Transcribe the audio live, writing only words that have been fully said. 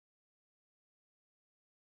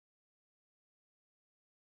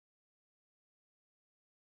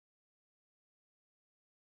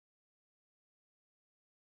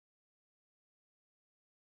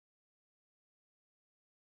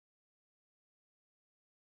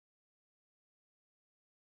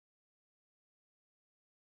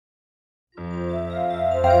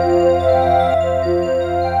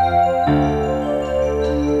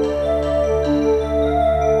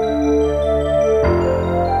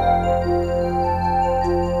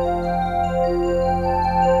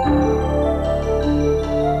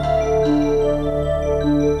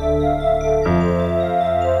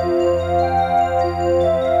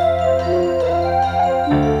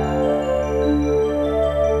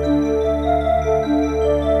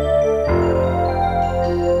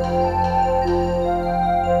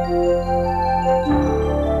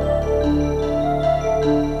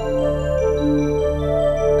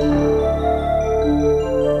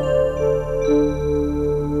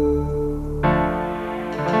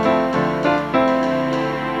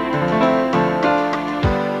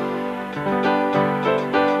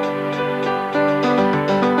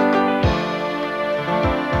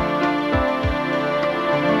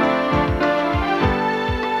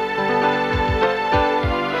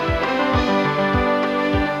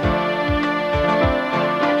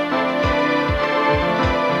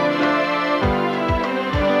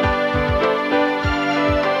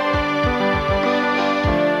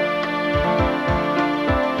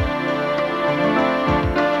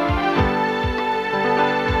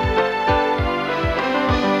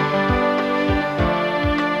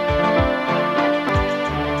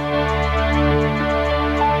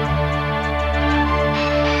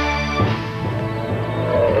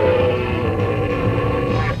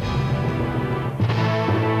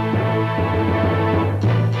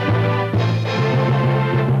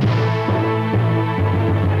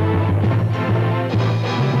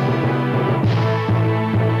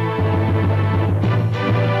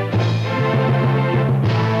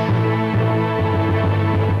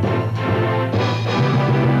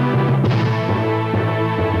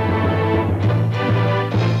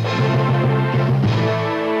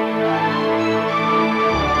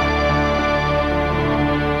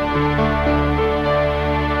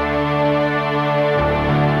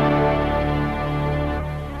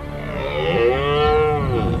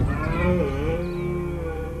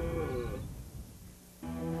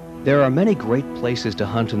There are many great places to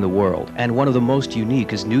hunt in the world, and one of the most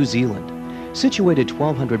unique is New Zealand. Situated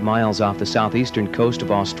 1,200 miles off the southeastern coast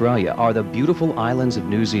of Australia are the beautiful islands of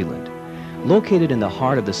New Zealand. Located in the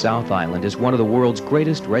heart of the South Island is one of the world's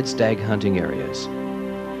greatest red stag hunting areas.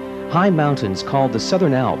 High mountains called the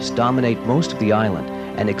Southern Alps dominate most of the island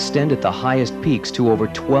and extend at the highest peaks to over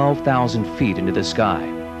 12,000 feet into the sky.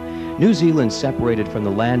 New Zealand separated from the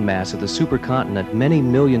landmass of the supercontinent many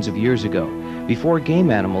millions of years ago, before game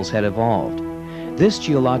animals had evolved. This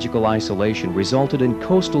geological isolation resulted in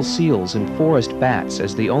coastal seals and forest bats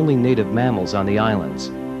as the only native mammals on the islands.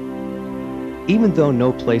 Even though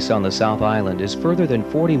no place on the South Island is further than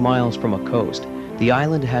 40 miles from a coast, the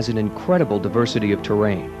island has an incredible diversity of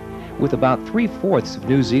terrain. With about 3/4 of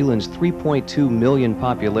New Zealand's 3.2 million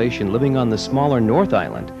population living on the smaller North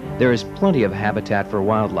Island, there is plenty of habitat for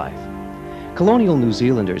wildlife. Colonial New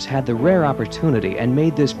Zealanders had the rare opportunity and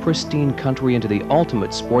made this pristine country into the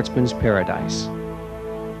ultimate sportsman's paradise.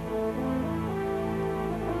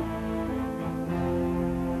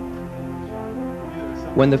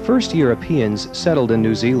 When the first Europeans settled in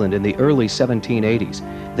New Zealand in the early 1780s,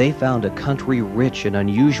 they found a country rich in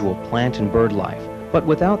unusual plant and bird life, but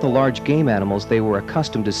without the large game animals they were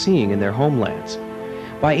accustomed to seeing in their homelands.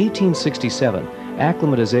 By 1867,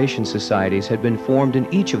 acclimatization societies had been formed in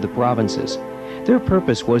each of the provinces. Their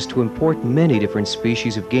purpose was to import many different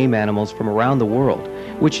species of game animals from around the world,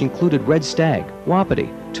 which included red stag, wapiti,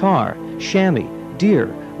 tahr, chamois, deer,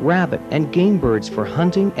 rabbit, and game birds for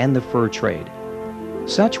hunting and the fur trade.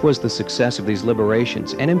 Such was the success of these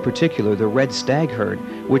liberations, and in particular the red stag herd,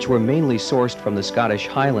 which were mainly sourced from the Scottish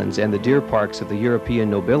Highlands and the deer parks of the European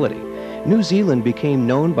nobility. New Zealand became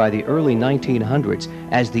known by the early 1900s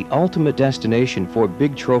as the ultimate destination for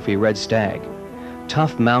big trophy red stag.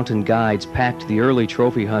 Tough mountain guides packed the early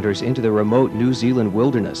trophy hunters into the remote New Zealand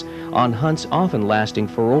wilderness on hunts often lasting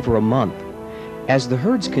for over a month. As the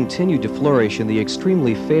herds continued to flourish in the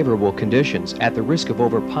extremely favorable conditions at the risk of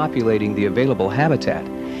overpopulating the available habitat,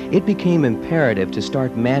 it became imperative to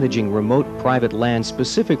start managing remote private land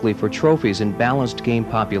specifically for trophies and balanced game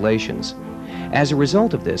populations. As a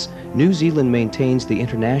result of this, New Zealand maintains the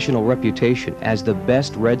international reputation as the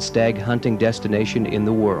best red stag hunting destination in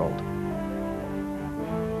the world.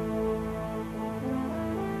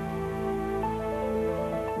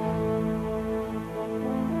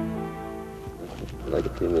 Like a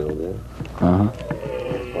female there. Uh-huh.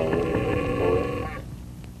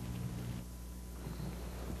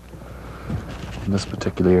 In this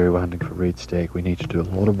particular area we're hunting for red stag, we need to do a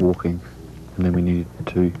lot of walking, and then we need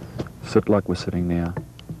to sit like we're sitting now,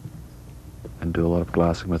 and do a lot of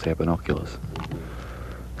glassing with our binoculars.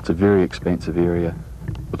 It's a very expansive area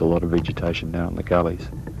with a lot of vegetation down in the gullies.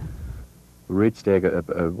 The red stag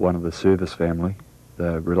are one of the service family.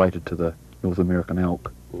 They're related to the North American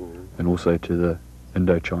elk and also to the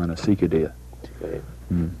Indochina sika deer. Okay.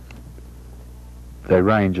 They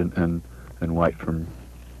range in weight from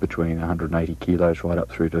between 180 kilos right up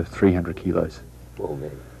through to 300 kilos. Oh,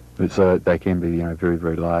 man. So they can be, you know, very,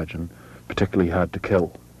 very large and particularly hard to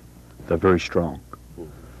kill. They're very strong.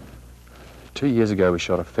 2 years ago we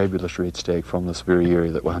shot a fabulous red stag from this very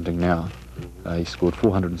area that we're hunting now. He scored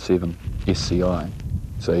 407 SCI,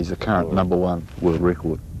 so he's the current #1 world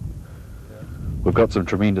record. We've got some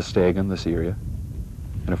tremendous stag in this area,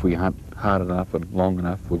 and if we hunt hard enough and long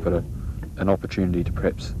enough, we've got an opportunity to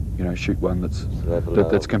perhaps, you know, shoot one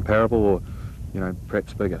that's comparable or, you know,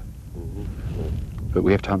 perhaps bigger. But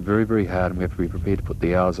we have to hunt very, very hard, and we have to be prepared to put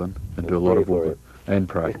the hours in and do a lot of work and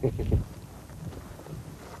pray.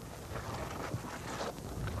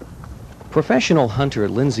 Professional hunter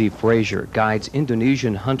Lindsay Fraser guides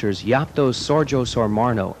Indonesian hunters Yapto Sorjo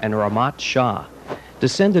Sormarno and Ramat Shah.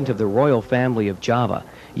 Descendant of the royal family of Java,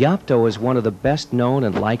 Yapto is one of the best known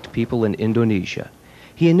and liked people in Indonesia.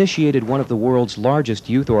 He initiated one of the world's largest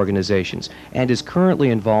youth organizations and is currently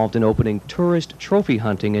involved in opening tourist trophy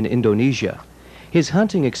hunting in Indonesia. His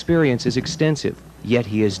hunting experience is extensive, yet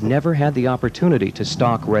he has never had the opportunity to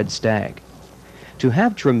stalk red stag. To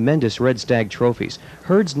have tremendous red stag trophies,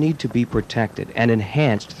 herds need to be protected and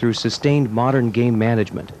enhanced through sustained modern game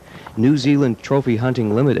management. New Zealand Trophy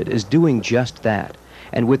Hunting Limited is doing just that.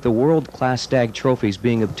 And with the world-class stag trophies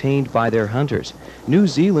being obtained by their hunters, New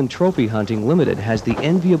Zealand Trophy Hunting Limited has the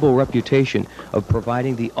enviable reputation of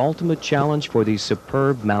providing the ultimate challenge for these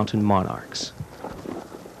superb mountain monarchs.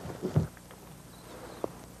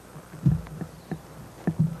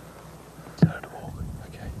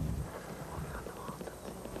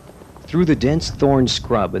 Through the dense thorn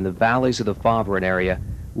scrub in the valleys of the Favorin area,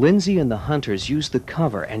 Lindsay and the hunters use the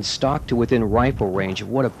cover and stalk to within rifle range of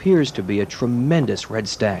what appears to be a tremendous red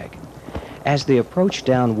stag. As they approach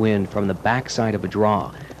downwind from the backside of a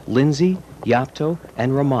draw, Lindsay, Yapto,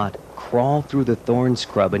 and Ramat crawl through the thorn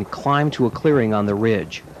scrub and climb to a clearing on the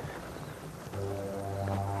ridge.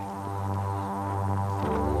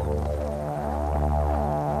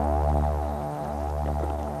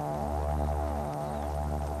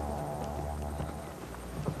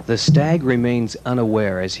 The stag remains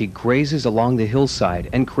unaware as he grazes along the hillside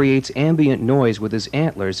and creates ambient noise with his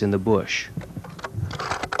antlers in the bush.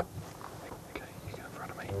 Okay, you go in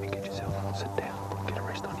front of me and get yourself, sit down, get a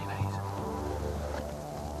rest on your knees.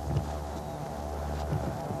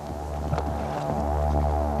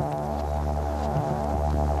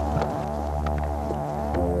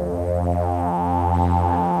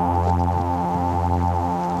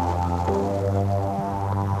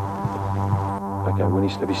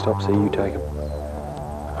 Okay, if he stops here, you take him.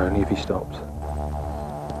 Only if he stops.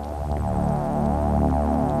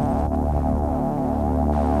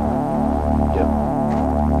 Yep.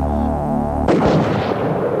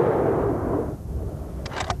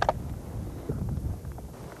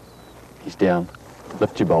 He's down.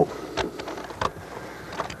 Lift your bolt.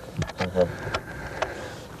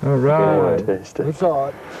 All right. Fantastic. That's all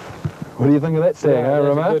right. What do you think of that stag, huh,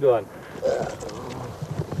 Ramat? That's a good one.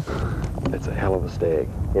 That's a hell of a stag.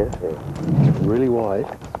 Yeah. He's really wide.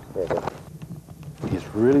 Yeah. He's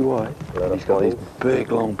really wide. And he's got these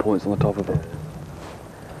big long points on the top of him.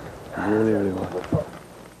 Really, really wide.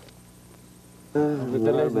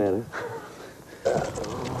 Not bad.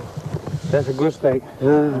 That's a good stag.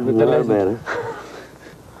 Not bad.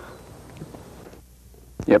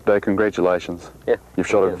 Yep, Dave, congratulations. Yeah. You've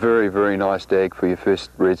shot a very, very nice stag for your first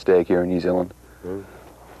red stag here in New Zealand.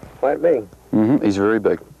 Quite big. He's very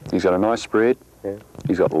big. He's got a nice spread. Yeah.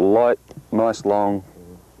 He's got light, nice long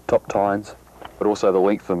top tines, but also the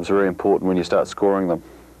length of them is very important when you start scoring them.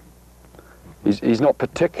 He's not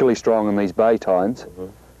particularly strong in these bay tines,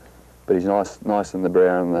 but he's nice in the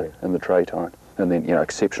brown and the tray tine, and then, you know,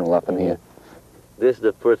 exceptional up in here. This is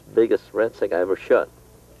the first biggest red stag I ever shot.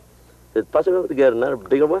 Is it possible to get another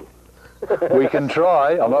bigger one? We can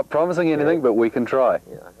try. I'm not promising anything, but we can try.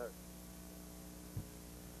 Yeah, I heard.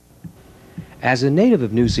 As a native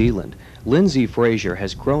of New Zealand, Lindsay Fraser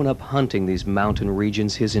has grown up hunting these mountain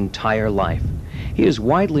regions his entire life. He is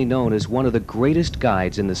widely known as one of the greatest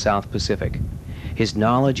guides in the South Pacific. His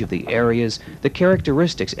knowledge of the areas, the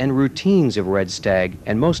characteristics and routines of red stag,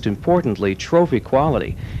 and most importantly, trophy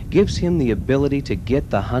quality, gives him the ability to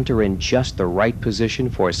get the hunter in just the right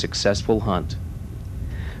position for a successful hunt.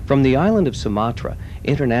 From the island of Sumatra,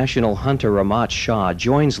 International hunter Ramat Shah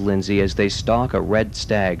joins Lindsay as they stalk a red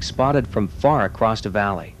stag spotted from far across the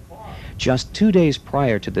valley. Just 2 days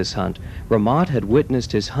prior to this hunt, Ramat had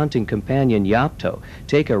witnessed his hunting companion Yapto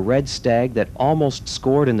take a red stag that almost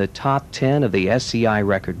scored in the top 10 of the SCI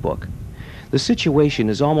record book. The situation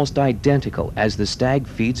is almost identical as the stag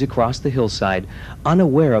feeds across the hillside,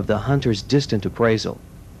 unaware of the hunter's distant appraisal.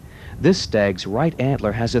 This stag's right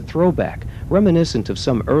antler has a throwback, reminiscent of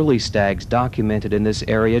some early stags documented in this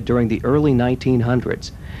area during the early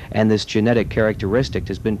 1900s, and this genetic characteristic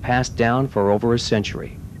has been passed down for over a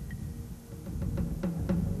century.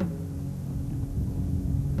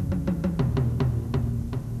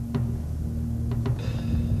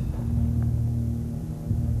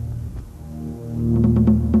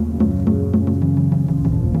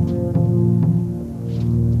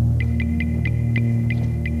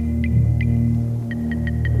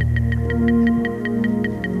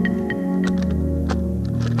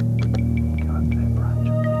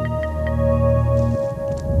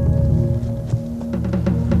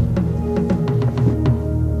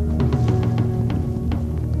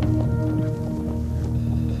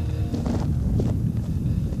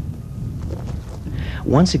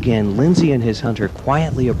 Once again, Lindsay and his hunter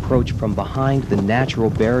quietly approach from behind the natural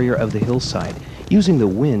barrier of the hillside, using the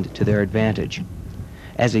wind to their advantage.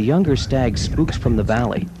 As a younger stag spooks from the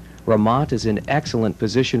valley, Ramat is in excellent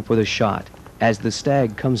position for the shot as the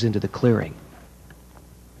stag comes into the clearing.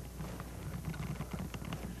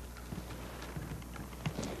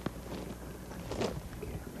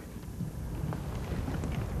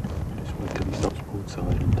 Just wait till he stops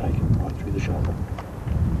broadside and take him right through the shoulder.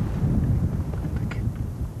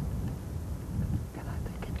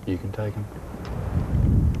 You can take him.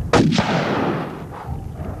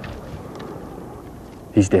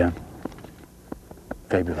 He's down.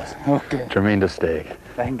 Fabulous. Okay. Tremendous stag.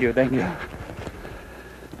 Thank you, thank you.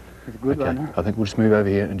 It's a good one, huh? I think we'll just move over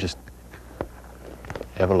here and just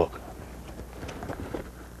have a look.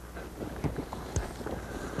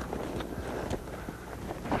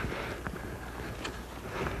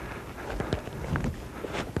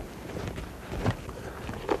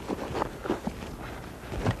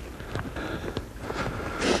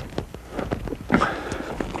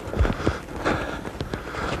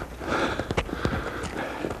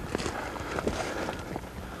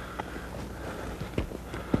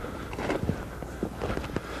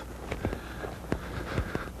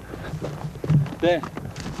 There.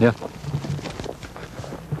 Yeah.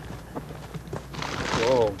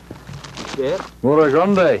 Whoa. There. What a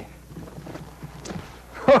grande.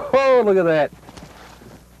 Oh, look at that.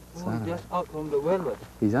 Oh, just out from the velvet.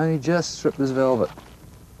 He's only just stripped his velvet.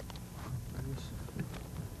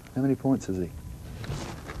 How many points is he?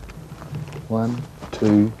 1,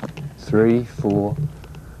 2, 3, 4,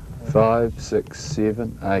 5, 6,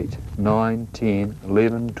 7, 8, 9, 10,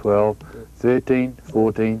 11, 12, 13,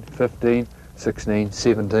 14, 15, 16,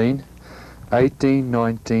 17, 18,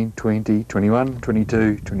 19, 20, 21,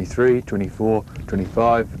 22, 23, 24,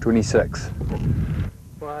 25, 26.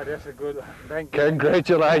 Wow, that's a good one. Thank you.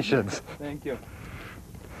 Congratulations. Thank you.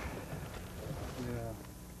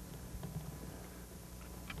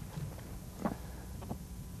 Yeah.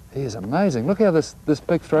 He is amazing. Look how this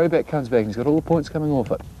big throwback comes back. He's got all the points coming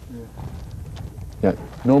off it. Yeah. You know,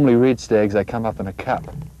 normally red stags, they come up in a cup.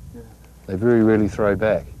 Yeah. They very rarely throw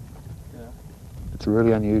back. Yeah. It's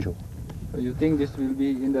really unusual. So you think this will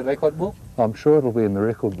be in the record book? I'm sure it'll be in the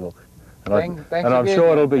record book. And, Thanks I'm again.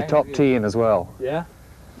 sure it'll be Thanks top again. 10 as well. Yeah.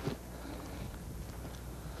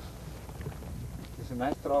 It's a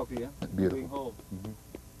nice trophy, yeah? Beautiful. Going home.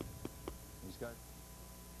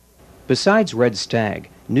 Besides red stag,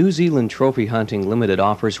 New Zealand Trophy Hunting Limited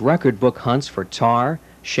offers record book hunts for tahr,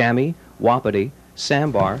 chamois, wapiti,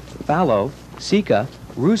 sambar, fallow, sika,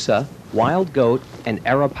 rusa, wild goat, and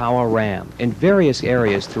arapawa ram in various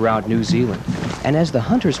areas throughout New Zealand. And as the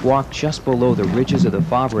hunters walk just below the ridges of the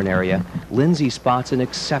Fawbran area, Lindsay spots an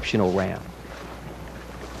exceptional ram.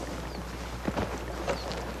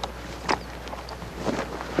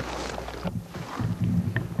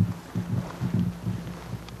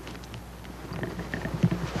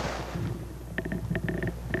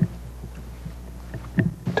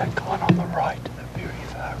 Take the one on the right, the very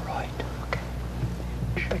far right. Okay.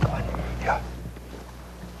 Big one. Yeah.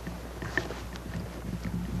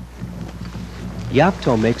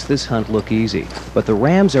 Yapto makes this hunt look easy, but the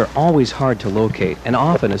rams are always hard to locate and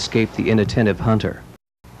often escape the inattentive hunter.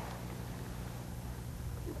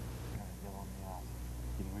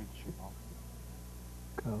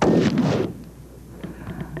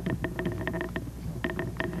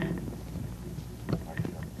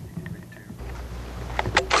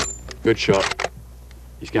 Good shot.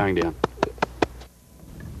 He's going down.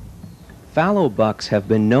 Fallow bucks have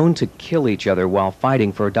been known to kill each other while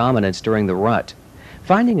fighting for dominance during the rut.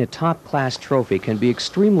 Finding a top-class trophy can be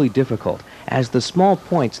extremely difficult, as the small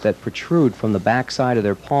points that protrude from the backside of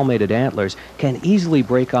their palmated antlers can easily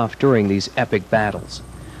break off during these epic battles.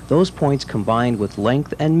 Those points combined with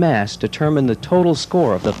length and mass determine the total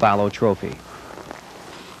score of the fallow trophy.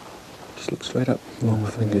 Just look straight up along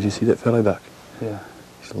the finger. Did you see that fallow buck? Yeah.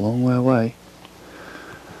 He's a long way away.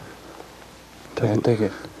 Take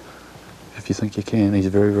it. If you think you can, he's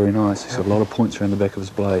very, very nice. He's got a lot of points around the back of his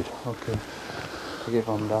blade. Okay. Take it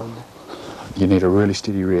from down there. You need a really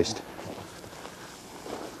steady rest.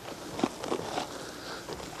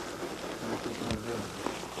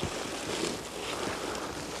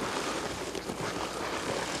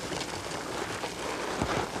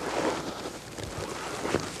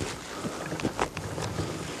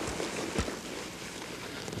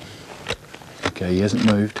 Okay, he hasn't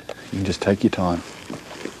moved. You can just take your time.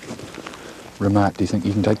 Remark, do you think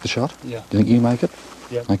you can take the shot? Yeah. Do you think you can make it?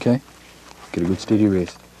 Yeah. Okay. Get a good steady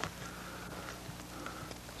rest.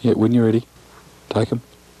 Yeah, when you're ready, take him.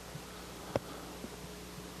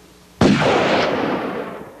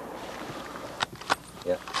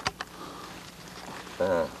 Yeah.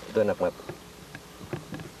 Ito na mga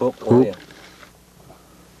poke. Oh, yeah.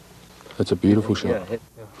 That's a beautiful shot. Yeah, hit.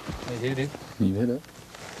 I hit it. You hit it.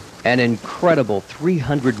 An incredible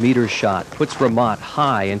 300-meter shot puts Ramat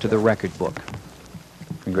high into the record book.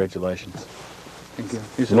 Congratulations. Thank you.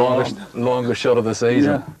 It's the longest shot of the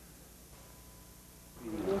season.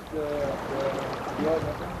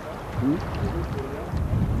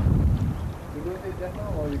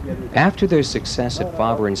 After their success at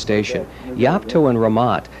Favarin Station, Yapto and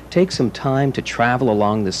Ramat take some time to travel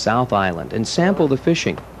along the South Island and sample the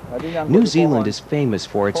fishing. New Zealand is famous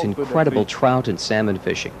for its incredible trout and salmon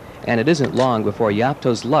fishing, and it isn't long before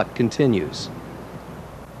Yapto's luck continues.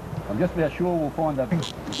 I'm just about sure we'll find that.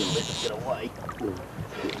 Get away.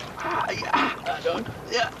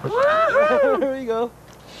 There we go.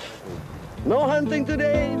 No hunting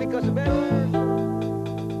today because of bad weather.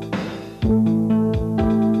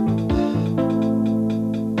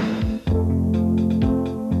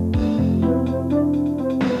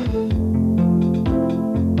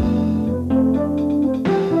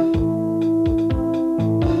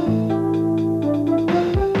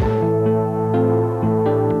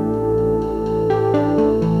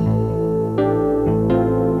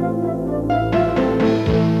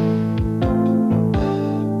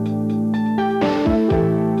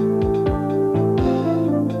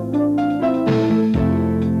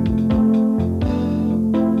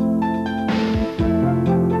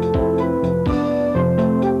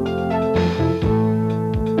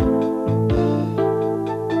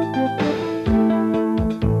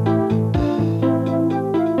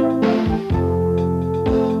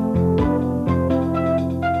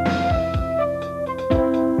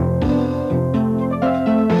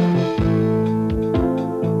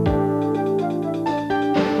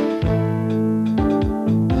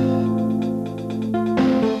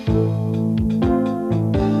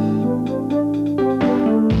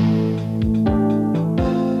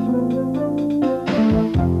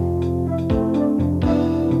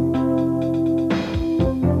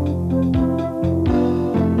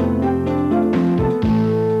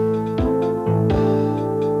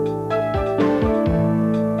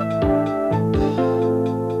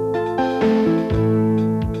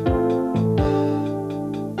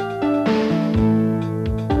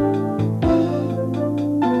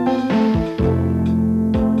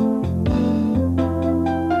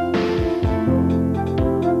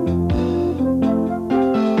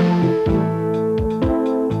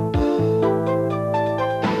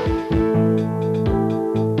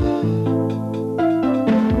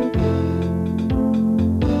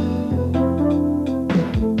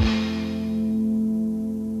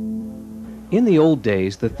 In the old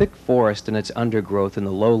days, the thick forest and its undergrowth in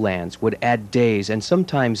the lowlands would add days and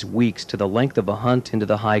sometimes weeks to the length of a hunt into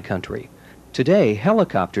the high country. Today,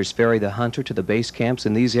 helicopters ferry the hunter to the base camps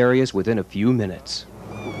in these areas within a few minutes.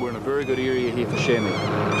 We're in a very good area here for chamois.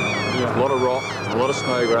 A lot of rock, a lot of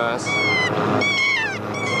snowgrass,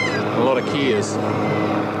 a lot of keas.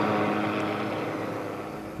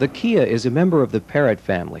 The kea is a member of the parrot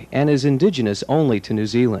family and is indigenous only to New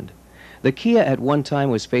Zealand. The kea at one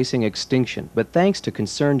time was facing extinction, but thanks to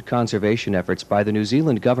concerned conservation efforts by the New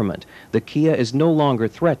Zealand government, the kea is no longer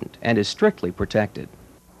threatened and is strictly protected.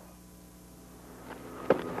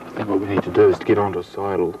 I think what we need to do is to get onto a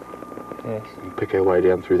sidle and pick our way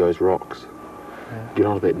down through those rocks. Get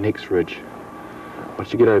onto that next ridge.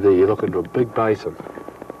 Once you get over there, you look into a big basin.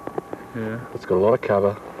 Yeah. It's got a lot of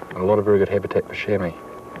cover and a lot of very good habitat for chamois.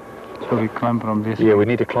 So we climb from this. Yeah, we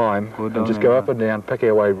need to climb Go and down just and go down. up and down, pick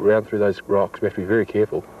our way round through those rocks. We have to be very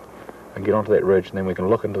careful and get onto that ridge, and then we can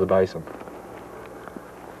look into the basin.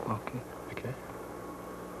 Okay. Okay.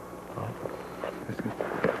 That's good.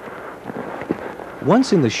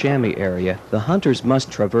 Once in the chamois area, the hunters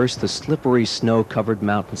must traverse the slippery snow-covered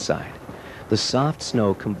mountainside. The soft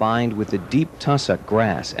snow combined with the deep tussock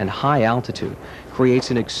grass and high altitude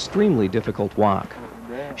creates an extremely difficult walk.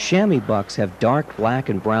 Chamois bucks have dark black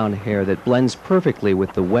and brown hair that blends perfectly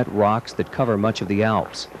with the wet rocks that cover much of the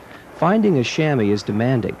Alps. Finding a chamois is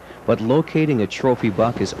demanding, but locating a trophy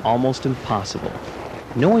buck is almost impossible.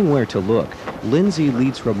 Knowing where to look, Lindsay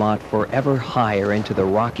leads Ramat forever higher into the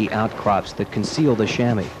rocky outcrops that conceal the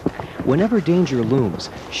chamois. Whenever danger looms,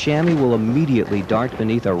 chamois will immediately dart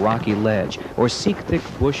beneath a rocky ledge or seek thick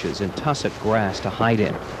bushes and tussock grass to hide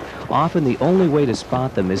in. Often the only way to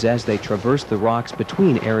spot them is as they traverse the rocks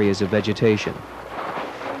between areas of vegetation.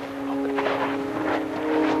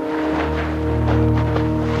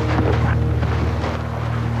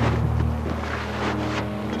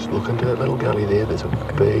 Just look into that little gully there. There's a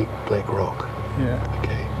big black rock. Yeah.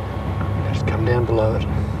 Okay. Now just come down below it.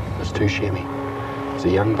 There's two chamois. There's a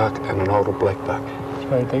young buck and an older black buck.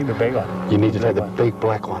 So I take the big one. You need to take the one. big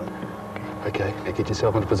black one. Okay. Now get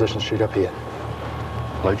yourself into position to shoot up here.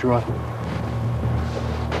 Load your rifle.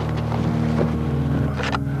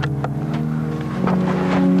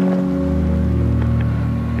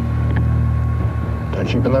 Don't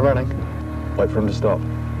shoot when they're running. Wait for them to stop.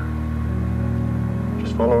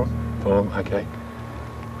 Just follow him. Follow him. Okay.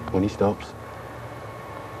 When he stops,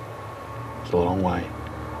 it's a long way.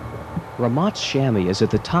 Ramat's chamois is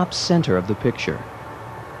at the top center of the picture.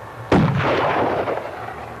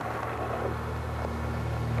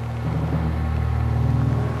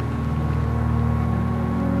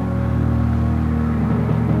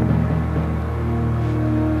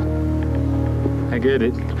 I get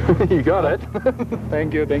it. You got it.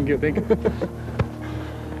 Thank you, thank you, thank you.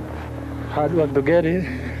 Hard work to get it.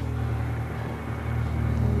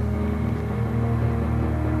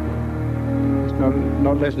 It's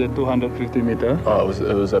not less than 250 meters. Oh,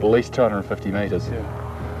 it was at least 250 meters. Yeah.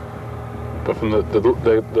 But from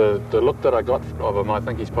the look that I got of him, I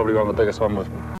think he's probably one of the biggest one with